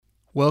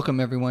Welcome,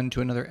 everyone, to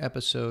another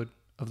episode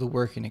of The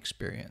Working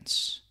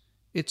Experience.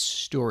 It's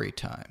story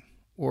time,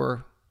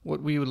 or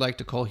what we would like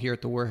to call here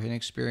at The Working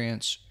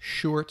Experience,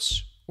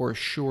 shorts or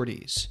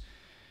shorties,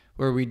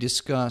 where we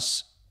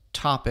discuss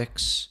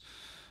topics,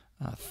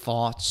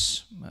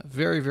 thoughts,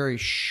 very, very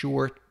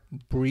short,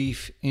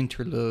 brief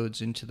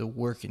interludes into the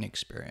working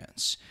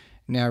experience,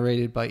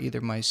 narrated by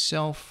either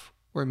myself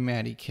or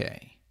Maddie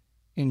K.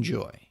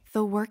 Enjoy.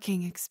 The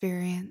Working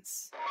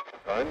Experience.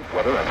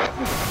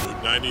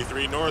 Route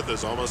 93 North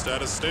is almost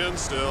at a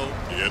standstill.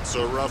 It's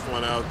a rough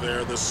one out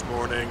there this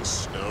morning,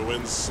 snow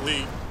and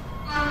sleet.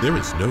 There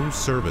is no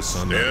service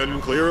on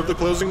Stand clear of the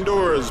closing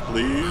doors,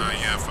 please.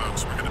 Yeah,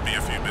 folks, we're going to be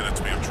a few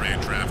minutes. We have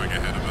train traffic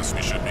ahead of us.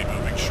 We should be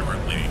moving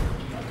shortly.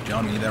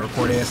 John, we need that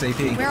report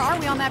ASAP. Where are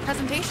we on that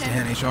presentation?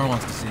 Dan, HR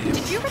wants to see you.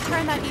 Did you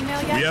return that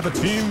email yet? We have a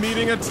team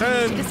meeting at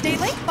 10. To stay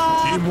late,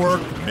 Bob.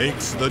 Teamwork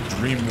makes the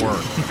dream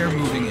work. They're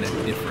moving in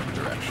a different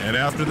direction. And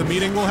after the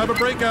meeting, we'll have a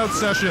breakout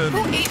session. Who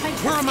ate my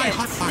Where are my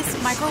biscuits? hot pockets?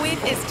 This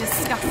microwave is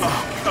disgusting.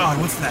 Oh, God,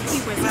 what's that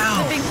He was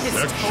smell? clipping his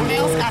Sexual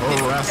toenails at his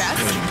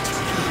harassment. desk.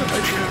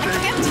 I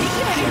can't take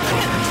it anymore.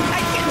 I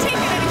can't take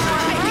it anymore.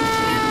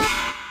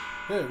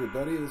 Hey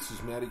everybody, this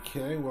is Maddie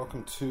K.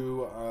 Welcome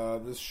to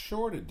this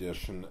short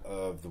edition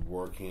of the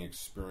Working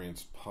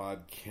Experience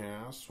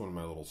podcast, one of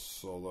my little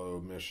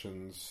solo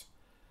missions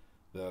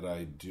that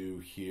I do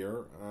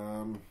here.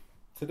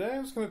 Today I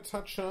was going to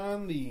touch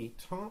on the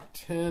top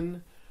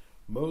 10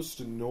 most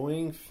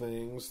annoying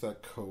things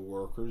that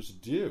coworkers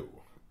do.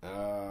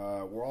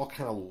 We're all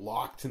kind of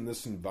locked in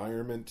this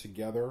environment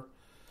together.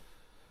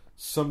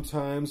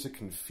 Sometimes it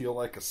can feel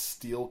like a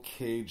steel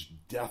cage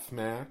death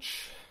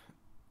match.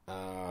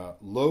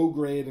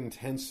 Low-grade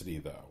intensity,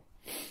 though.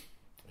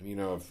 And, you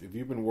know, if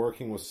you've been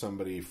working with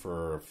somebody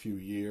for a few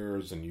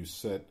years and you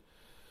sit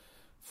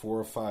 4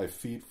 or 5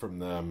 feet from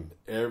them,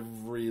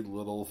 every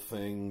little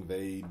thing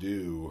they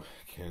do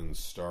can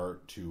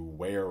start to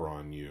wear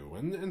on you.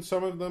 And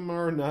some of them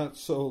are not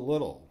so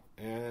little.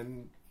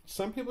 And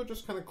some people are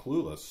just kind of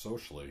clueless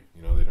socially.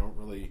 You know, they don't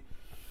really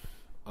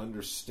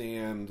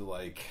understand,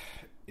 like,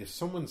 if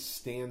someone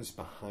stands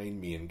behind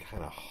me and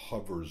kind of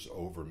hovers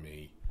over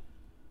me,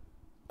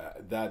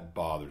 that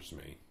bothers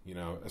me, you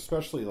know,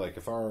 especially like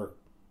if our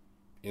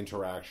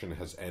interaction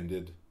has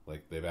ended,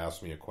 like they've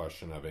asked me a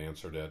question, I've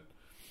answered it.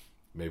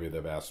 Maybe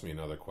they've asked me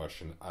another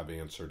question, I've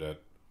answered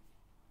it.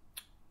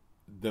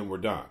 Then we're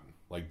done.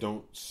 Like,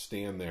 don't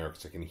stand there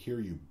because I can hear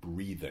you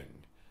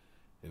breathing.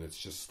 And it's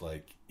just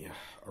like, yeah,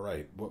 all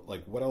right,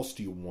 what else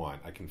do you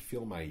want? I can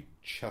feel my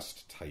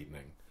chest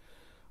tightening.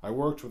 I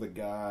worked with a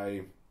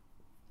guy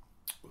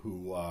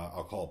who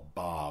I'll call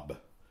Bob.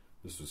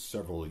 This was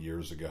several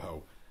years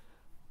ago.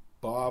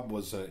 Bob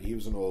he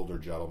was an older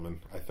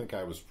gentleman. I think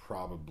I was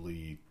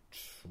probably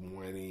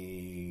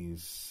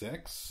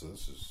 26.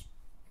 This is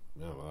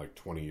like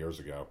 20 years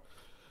ago.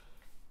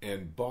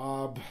 And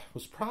Bob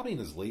was probably in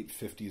his late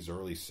 50s,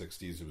 early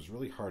 60s. It was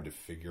really hard to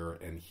figure.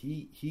 And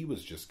he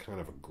was just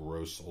kind of a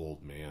gross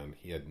old man.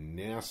 He had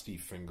nasty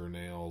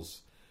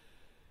fingernails.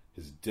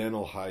 His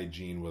dental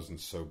hygiene wasn't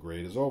so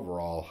great. His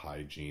overall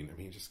hygiene, I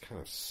mean, he just kind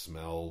of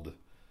smelled.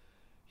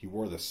 He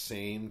wore the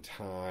same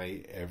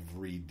tie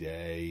every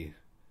day.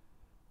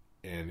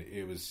 And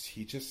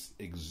he just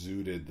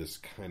exuded this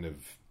kind of,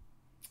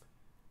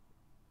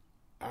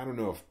 I don't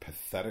know if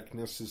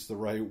patheticness is the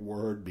right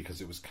word,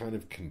 because it was kind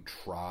of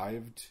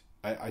contrived.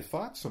 I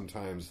thought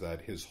sometimes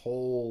that his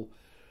whole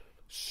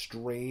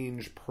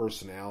strange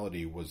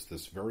personality was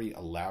this very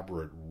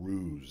elaborate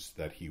ruse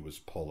that he was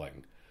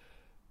pulling.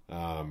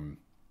 But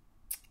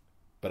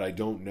I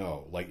don't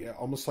know. Like,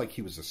 almost like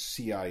he was a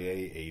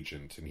CIA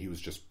agent and he was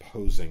just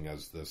posing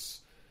as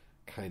this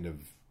kind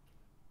of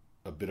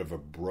a bit of a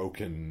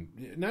broken,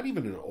 not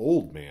even an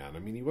old man. I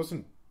mean, he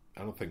wasn't,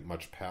 I don't think,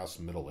 much past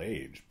middle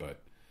age,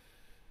 but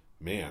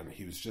man,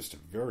 he was just a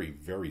very,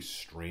 very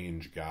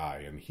strange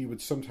guy. And he would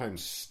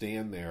sometimes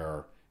stand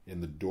there in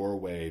the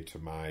doorway to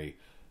my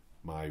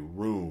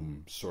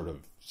room, sort of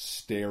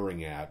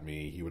staring at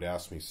me. He would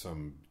ask me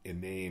some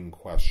inane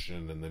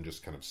question and then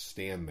just kind of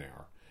stand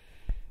there.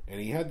 And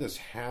he had this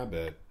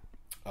habit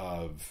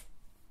of,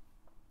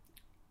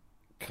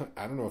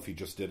 I don't know if he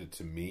just did it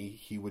to me,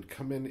 he would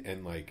come in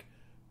and like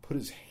put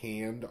his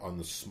hand on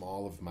the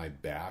small of my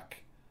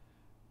back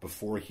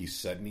before he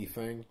said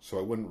anything, so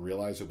I wouldn't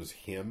realize it was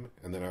him,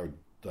 and then I would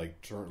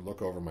like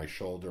look over my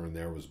shoulder and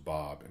there was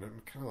Bob. And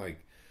I'm kind of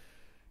like,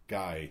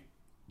 guy,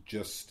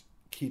 just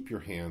keep your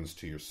hands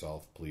to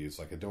yourself, please.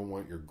 Like, I don't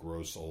want your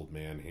gross old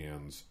man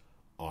hands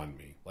on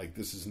me. Like,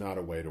 this is not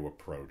a way to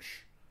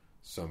approach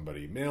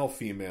somebody, male,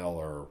 female,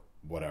 or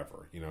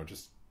whatever. You know,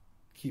 just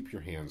keep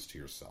your hands to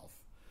yourself.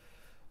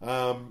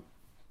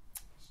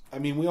 I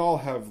mean, we all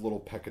have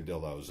little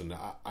peccadillos, and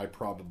I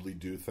probably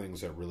do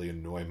things that really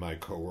annoy my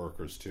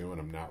coworkers too,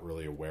 and I'm not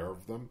really aware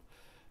of them.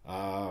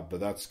 But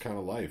that's kind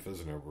of life,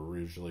 isn't it?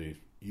 We're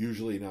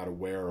usually not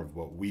aware of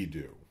what we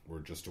do.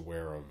 We're just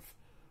aware of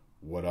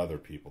what other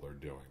people are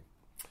doing.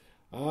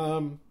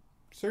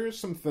 So here's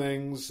some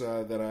things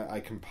that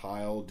I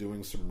compiled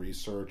doing some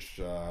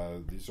research.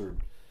 These are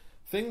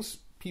things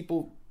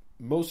people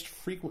most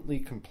frequently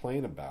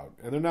complain about,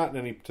 and they're not in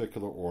any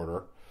particular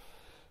order,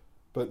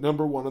 but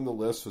number one on the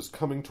list was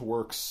coming to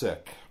work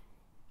sick,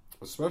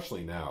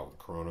 especially now,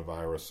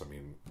 coronavirus. I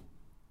mean,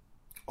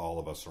 all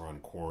of us are on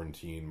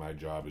quarantine. My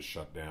job is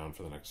shut down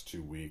for the next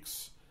 2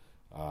 weeks,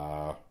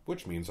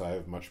 which means I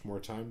have much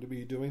more time to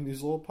be doing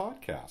these little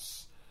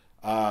podcasts.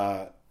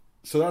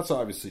 So that's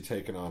obviously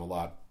taken on a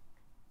lot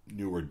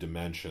newer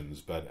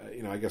dimensions, but,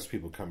 I guess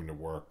people coming to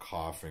work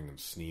coughing and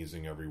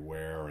sneezing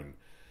everywhere, and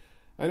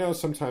I know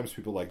sometimes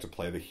people like to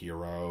play the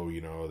hero,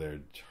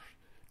 they're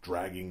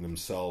dragging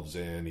themselves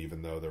in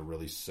even though they're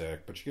really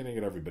sick, but you're going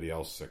to get everybody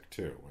else sick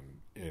too.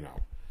 And,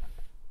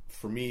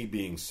 for me,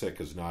 being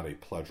sick is not a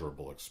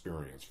pleasurable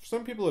experience. For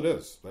some people it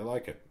is. They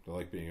like it. They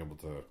like being able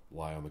to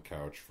lie on the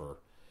couch for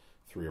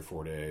 3 or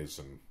 4 days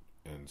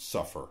and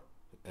suffer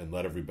and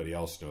let everybody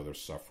else know they're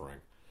suffering.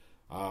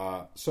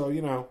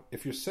 So,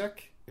 if you're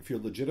sick, if you're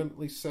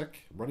legitimately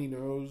sick, runny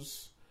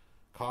nose,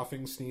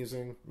 coughing,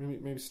 sneezing,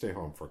 maybe stay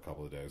home for a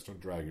couple of days. Don't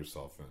drag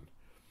yourself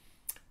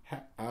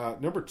in.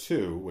 Number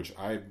 2, which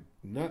I'm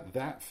not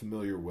that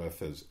familiar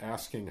with, is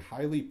asking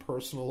highly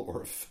personal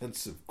or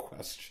offensive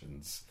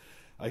questions.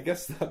 I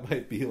guess that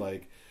might be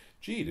like,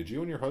 gee, did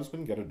you and your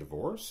husband get a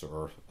divorce?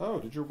 Or, oh,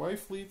 did your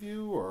wife leave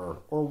you?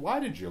 Or why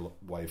did your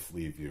wife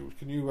leave you?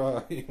 Can you,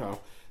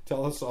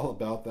 tell us all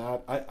about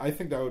that? I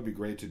think that would be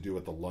great to do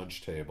at the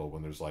lunch table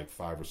when there's like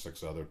 5 or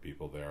 6 other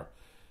people there.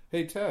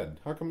 Hey, Ted,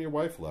 how come your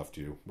wife left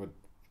you? What,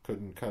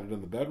 couldn't cut it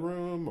in the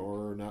bedroom,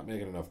 or not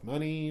making enough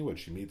money? Would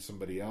she meet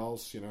somebody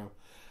else,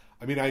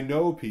 I mean, I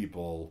know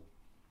people,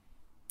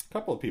 a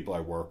couple of people I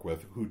work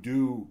with who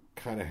do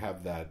kind of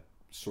have that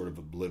sort of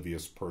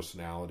oblivious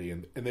personality,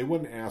 and they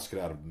wouldn't ask it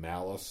out of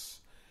malice.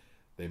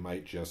 They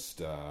might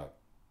just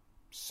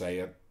say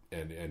it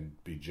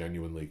and be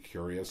genuinely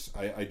curious.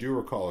 I do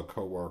recall a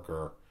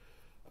coworker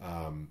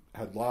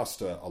had lost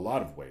a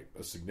lot of weight,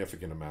 a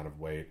significant amount of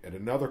weight, and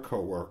another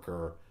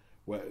coworker,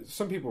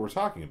 some people were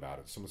talking about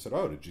it. Someone said,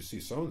 oh, did you see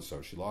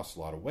so-and-so? She lost a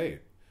lot of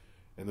weight.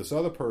 And this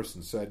other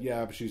person said,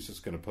 yeah, but she's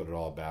just going to put it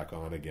all back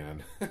on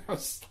again. I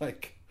was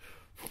like,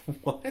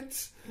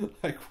 what?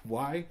 Like,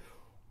 why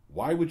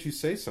would you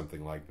say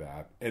something like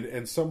that?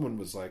 And someone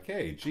was like,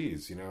 hey,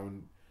 geez,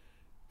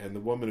 and the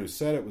woman who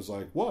said it was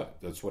like, what?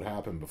 That's what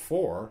happened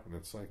before. And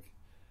it's like,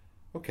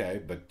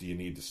 okay, but do you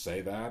need to say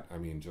that? I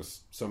mean,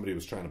 just somebody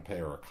was trying to pay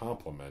her a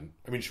compliment.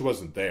 I mean, she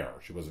wasn't there.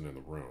 She wasn't in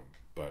the room.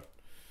 But,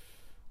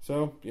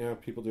 so, yeah,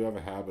 people do have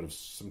a habit of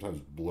sometimes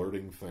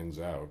blurting things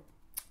out.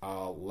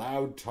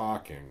 Loud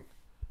talking.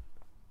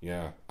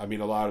 Yeah, I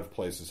mean, a lot of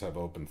places have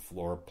open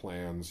floor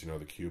plans,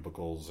 the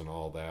cubicles and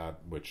all that,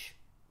 which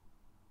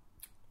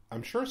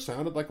I'm sure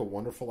sounded like a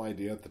wonderful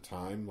idea at the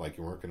time, like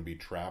you weren't going to be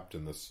trapped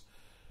in this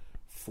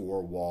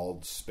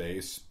 4-walled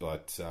space,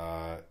 but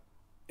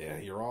yeah,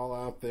 you're all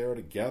out there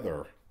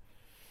together,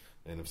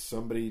 and if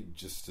somebody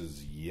just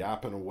is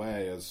yapping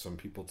away, as some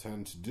people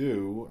tend to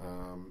do,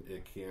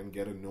 it can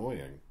get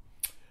annoying.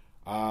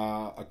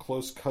 A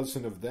close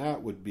cousin of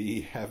that would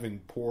be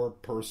having poor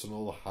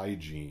personal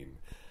hygiene.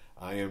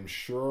 I am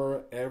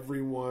sure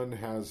everyone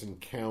has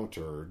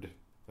encountered,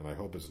 and I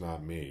hope it's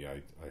not me,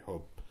 I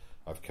hope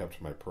I've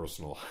kept my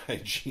personal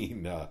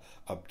hygiene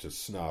up to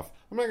snuff.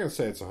 I'm not going to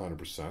say it's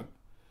 100%.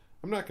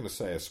 I'm not going to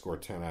say I score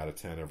 10 out of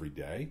 10 every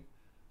day.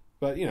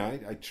 But,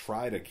 I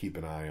try to keep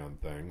an eye on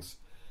things.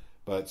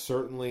 But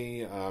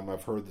certainly,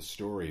 I've heard the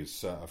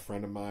stories. A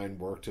friend of mine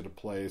worked at a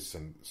place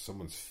and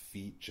someone's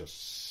feet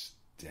just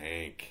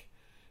stank.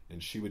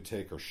 And she would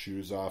take her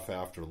shoes off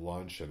after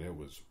lunch and it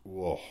was,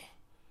 whoa.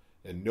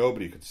 And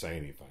nobody could say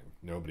anything.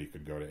 Nobody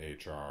could go to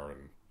HR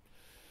and,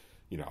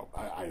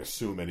 I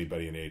assume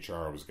anybody in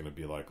HR was going to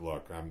be like,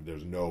 look,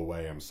 there's no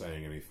way I'm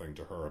saying anything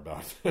to her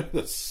about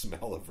the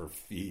smell of her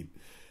feet.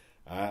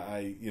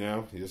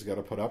 You just got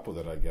to put up with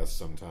it, I guess,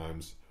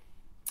 sometimes.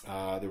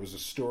 There was a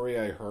story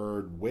I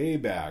heard way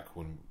back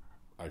when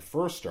I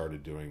first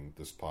started doing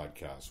this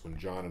podcast, when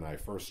John and I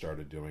first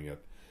started doing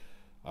it.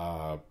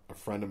 A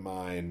friend of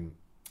mine,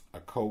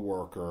 a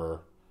coworker,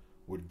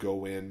 would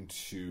go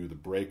into the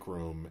break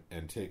room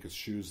and take his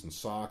shoes and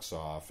socks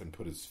off and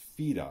put his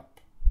feet up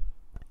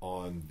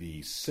on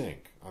the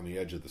sink, on the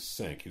edge of the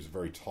sink. He was a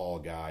very tall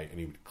guy, and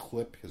he would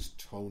clip his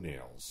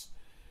toenails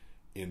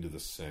into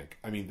the sink.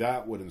 I mean,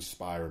 that would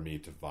inspire me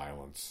to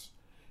violence.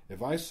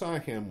 If I saw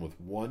him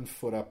with one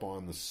foot up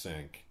on the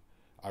sink,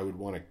 I would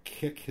want to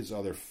kick his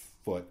other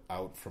foot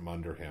out from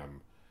under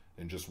him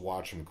and just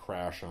watch him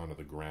crash onto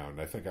the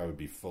ground. I think I would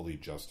be fully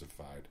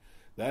justified.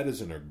 That is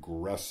an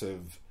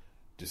aggressive,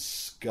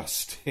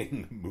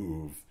 disgusting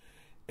move,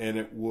 and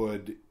it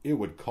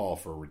would call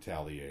for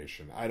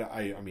retaliation.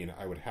 I mean,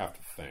 I would have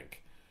to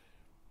think.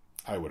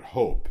 I would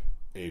hope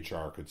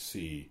HR could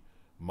see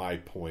my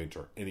point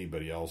or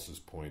anybody else's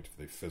point if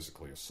they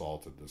physically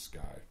assaulted this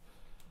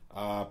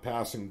guy.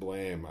 Passing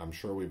blame. I'm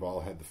sure we've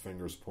all had the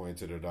fingers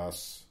pointed at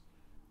us.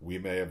 We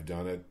may have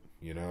done it,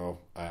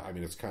 I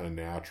mean, it's kind of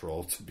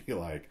natural to be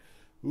like,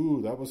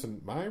 ooh, that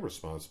wasn't my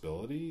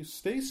responsibility.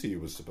 Stacy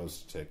was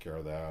supposed to take care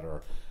of that.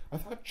 Or I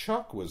thought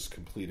Chuck was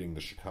completing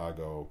the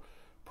Chicago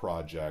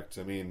project.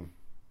 I mean,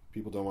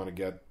 people don't want to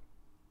get,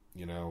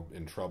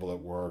 in trouble at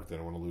work. They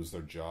don't want to lose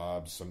their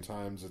jobs.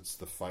 Sometimes it's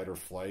the fight or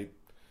flight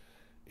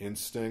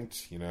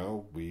instinct. We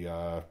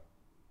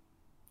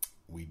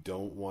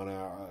don't want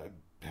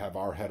to have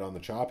our head on the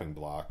chopping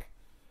block.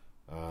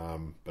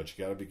 But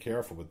you got to be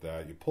careful with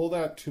that. You pull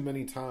that too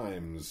many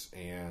times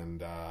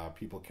and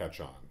people catch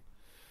on.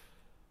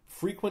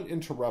 Frequent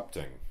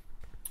interrupting.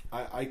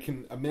 I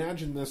can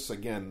imagine this,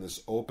 again,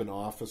 this open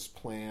office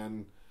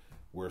plan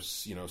where,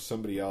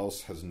 somebody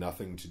else has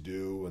nothing to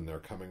do and they're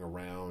coming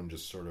around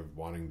just sort of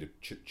wanting to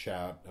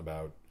chit-chat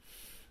about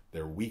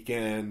their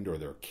weekend or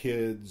their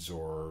kids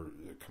or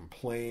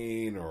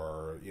complain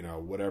or,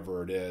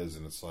 whatever it is.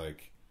 And it's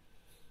like,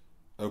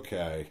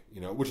 okay,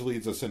 which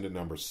leads us into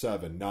number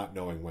 7, not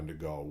knowing when to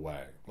go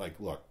away. Like,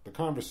 look, the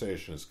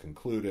conversation is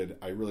concluded.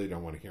 I really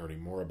don't want to hear any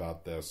more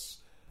about this.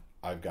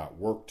 I've got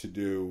work to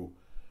do.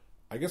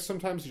 I guess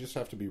sometimes you just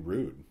have to be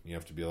rude. You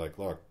have to be like,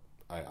 look,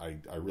 I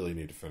really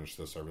need to finish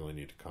this. I really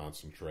need to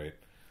concentrate.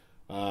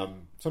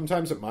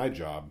 Sometimes at my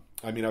job,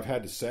 I've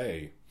had to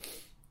say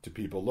to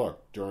people,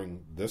 look,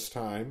 during this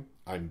time,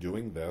 I'm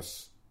doing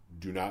this.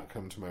 Do not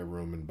come to my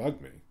room and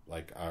bug me,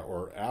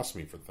 or ask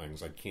me for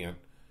things. I can't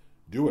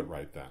do it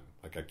right then.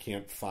 I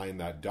can't find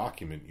that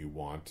document you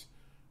want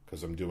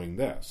because I'm doing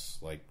this.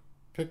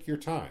 Pick your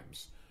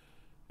times.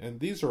 And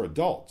these are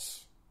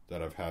adults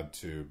that I've had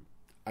to...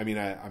 I'm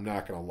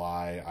not going to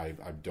lie.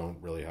 I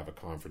don't really have a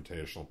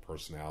confrontational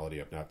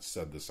personality. I've not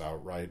said this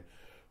outright,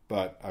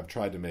 but I've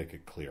tried to make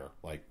it clear.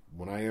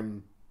 When I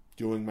am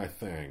doing my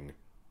thing,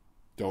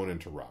 don't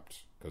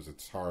interrupt, because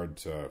it's hard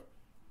to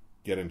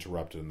get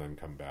interrupted and then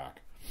come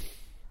back.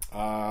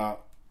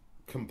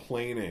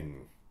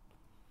 Complaining.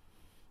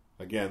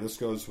 Again, this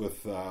goes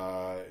with,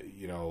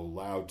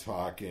 loud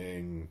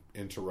talking,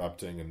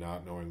 interrupting, and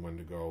not knowing when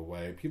to go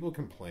away. People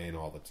complain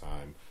all the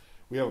time.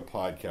 We have a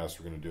podcast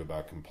we're going to do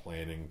about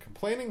complaining.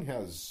 Complaining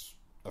has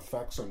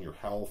effects on your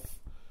health.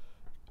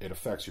 It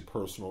affects your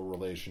personal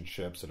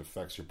relationships. It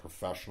affects your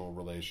professional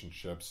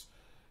relationships.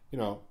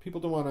 People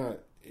don't want to...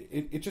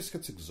 It just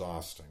gets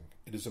exhausting.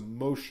 It is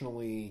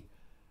emotionally,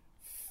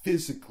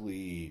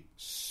 physically,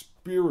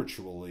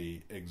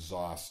 spiritually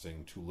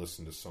exhausting to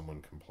listen to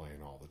someone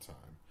complain all the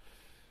time.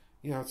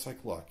 It's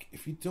like, look,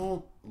 if you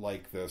don't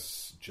like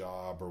this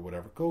job or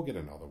whatever, go get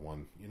another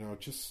one.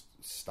 Just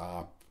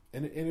stop.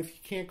 And if you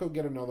can't go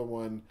get another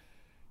one,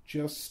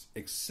 just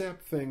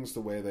accept things the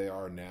way they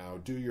are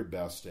now. Do your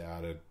best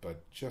at it,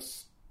 but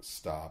just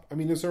stop.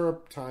 Is there a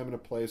time and a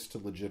place to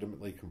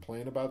legitimately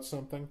complain about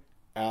something?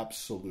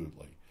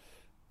 Absolutely.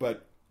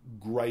 But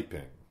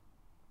griping,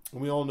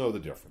 and we all know the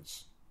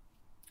difference.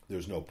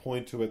 There's no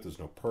point to it. There's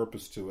no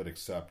purpose to it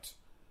except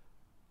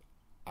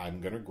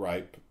I'm going to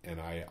gripe, and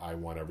I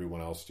want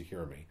everyone else to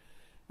hear me.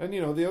 And,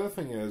 the other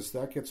thing is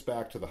that gets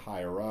back to the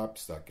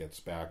higher-ups. That gets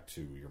back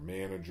to your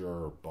manager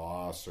or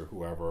boss or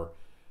whoever.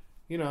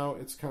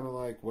 It's kind of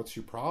like, what's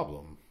your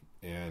problem?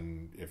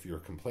 And if you're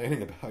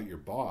complaining about your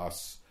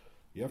boss,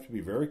 you have to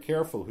be very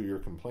careful who you're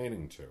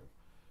complaining to.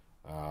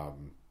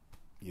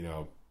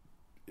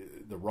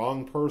 The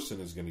wrong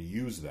person is going to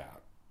use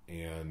that.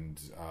 And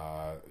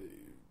a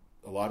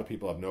lot of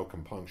people have no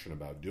compunction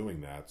about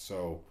doing that.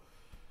 So,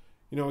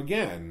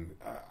 again...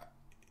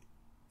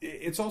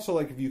 it's also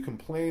like if you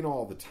complain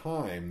all the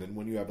time, then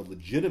when you have a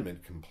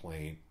legitimate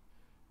complaint,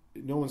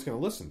 no one's going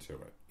to listen to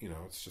it.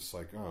 It's just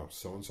like, oh,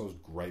 so-and-so's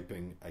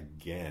griping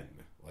again.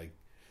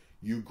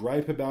 You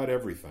gripe about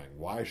everything.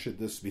 Why should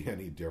this be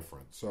any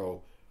different?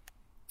 So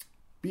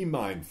be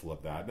mindful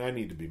of that, and I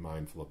need to be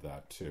mindful of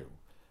that too.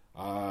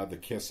 The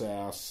kiss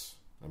ass.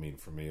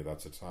 For me,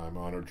 that's a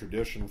time-honored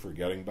tradition for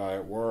getting by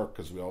at work,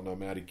 because we all know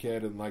Matty K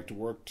didn't like to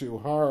work too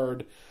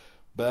hard.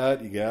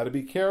 But you got to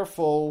be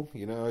careful.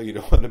 You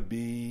don't want to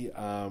be...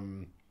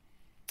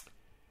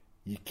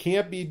 you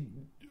can't be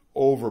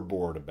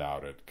overboard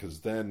about it, because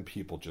then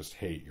people just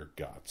hate your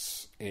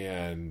guts.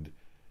 And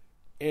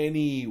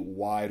any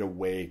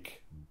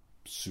wide-awake,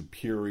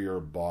 superior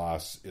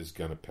boss is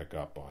going to pick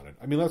up on it.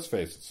 Let's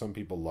face it. Some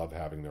people love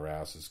having their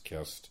asses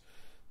kissed.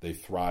 They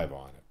thrive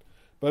on it.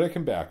 But it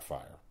can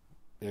backfire.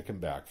 It can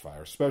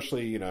backfire.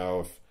 Especially,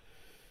 if...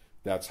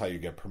 that's how you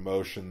get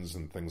promotions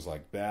and things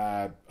like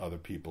that. Other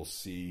people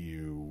see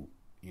you,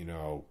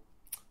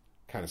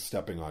 kind of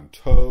stepping on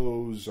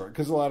toes, or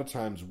because a lot of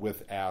times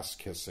with ass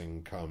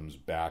kissing comes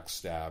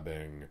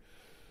backstabbing,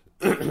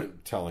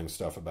 telling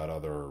stuff about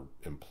other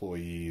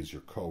employees,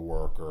 your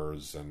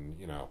coworkers, and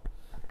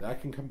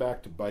that can come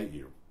back to bite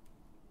you.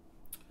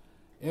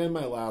 And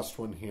my last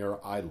one here,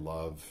 I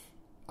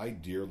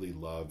dearly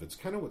love. It's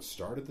kind of what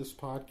started this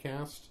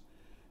podcast.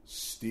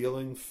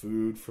 Stealing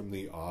food from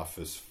the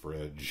office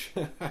fridge.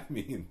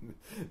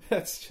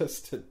 That's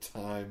just a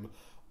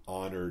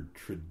time-honored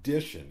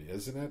tradition,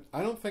 isn't it?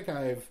 I don't think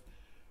I've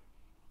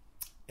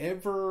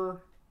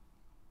ever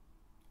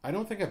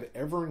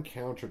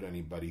encountered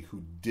anybody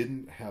who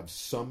didn't have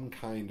some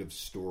kind of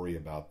story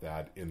about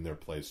that in their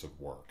place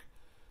of work.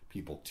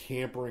 People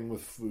tampering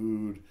with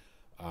food.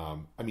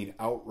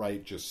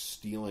 Outright just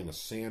stealing a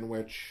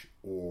sandwich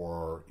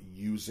or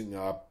using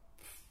up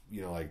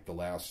like the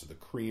last of the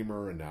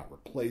creamer and not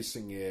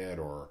replacing it,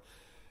 or,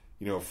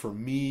 for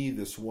me,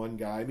 this one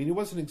guy, I mean, he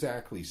wasn't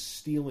exactly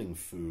stealing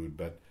food,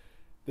 but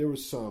there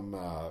was some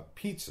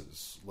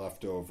pizzas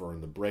left over in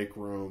the break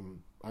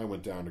room. I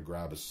went down to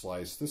grab a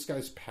slice. This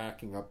guy's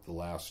packing up the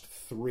last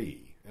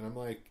 3. And I'm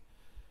like,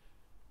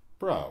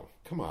 bro,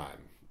 come on.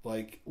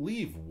 Like,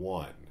 leave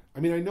one. I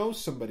mean, I know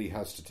somebody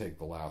has to take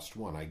the last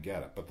one. I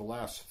get it. But the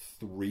last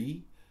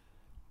 3,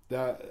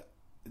 that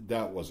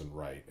wasn't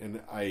right.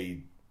 And I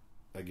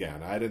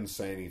didn't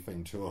say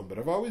anything to him. But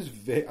I've always,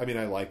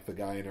 I like the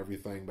guy and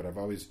everything, but I've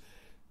always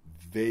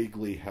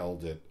vaguely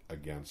held it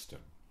against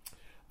him.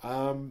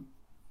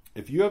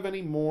 If you have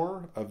any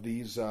more of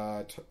these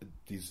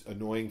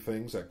annoying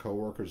things that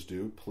coworkers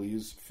do,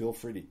 please feel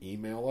free to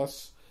email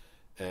us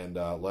and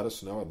let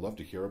us know. I'd love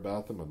to hear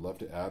about them. I'd love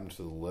to add them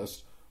to the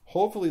list.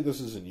 Hopefully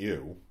this isn't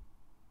you.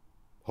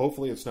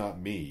 Hopefully it's not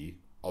me,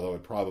 although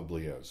it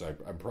probably is.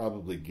 I'm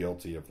probably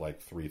guilty of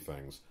like 3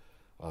 things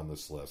on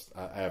this list.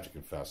 I have to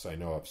confess, I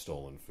know I've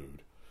stolen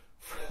food.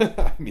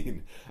 I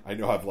mean, I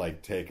know I've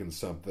like taken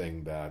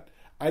something that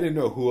I didn't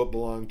know who it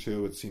belonged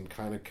to. It seemed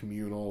kind of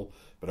communal,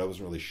 but I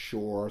wasn't really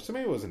sure. So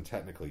maybe it wasn't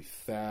technically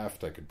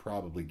theft. I could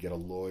probably get a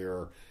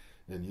lawyer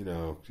and,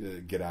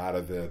 get out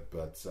of it.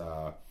 But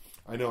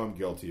I know I'm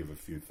guilty of a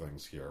few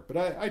things here. But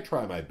I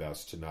try my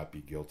best to not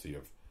be guilty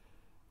of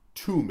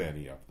too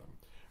many of them.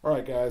 All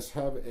right, guys,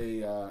 have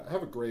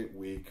a great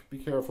week. Be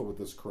careful with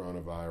this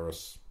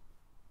coronavirus.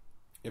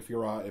 If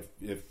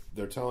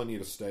they're telling you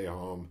to stay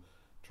home,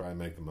 try and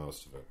make the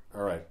most of it.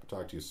 All right,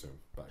 talk to you soon.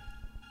 Bye.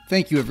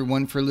 Thank you,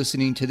 everyone, for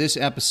listening to this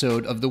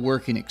episode of The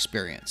Working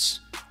Experience.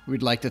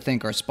 We'd like to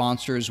thank our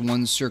sponsors,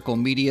 One Circle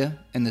Media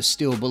and the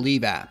Still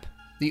Believe app,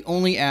 the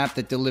only app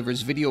that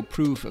delivers video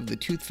proof of the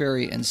Tooth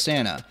Fairy and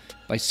Santa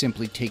by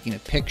simply taking a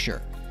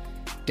picture.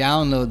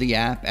 Download the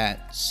app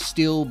at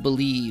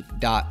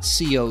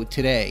stillbelieve.co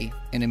today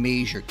and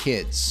amaze your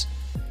kids.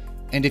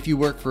 And if you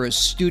work for a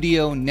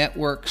studio,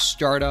 network,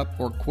 startup,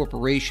 or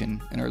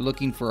corporation and are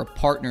looking for a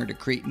partner to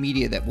create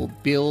media that will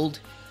build,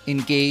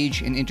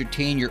 engage, and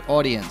entertain your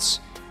audience,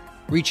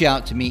 reach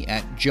out to me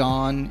at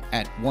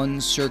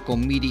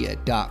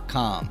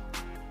john@onecirclemedia.com.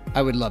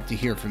 I would love to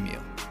hear from you.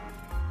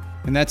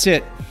 And that's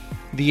it.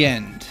 The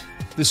end.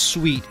 The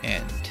sweet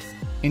end.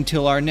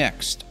 Until our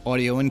next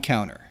audio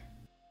encounter.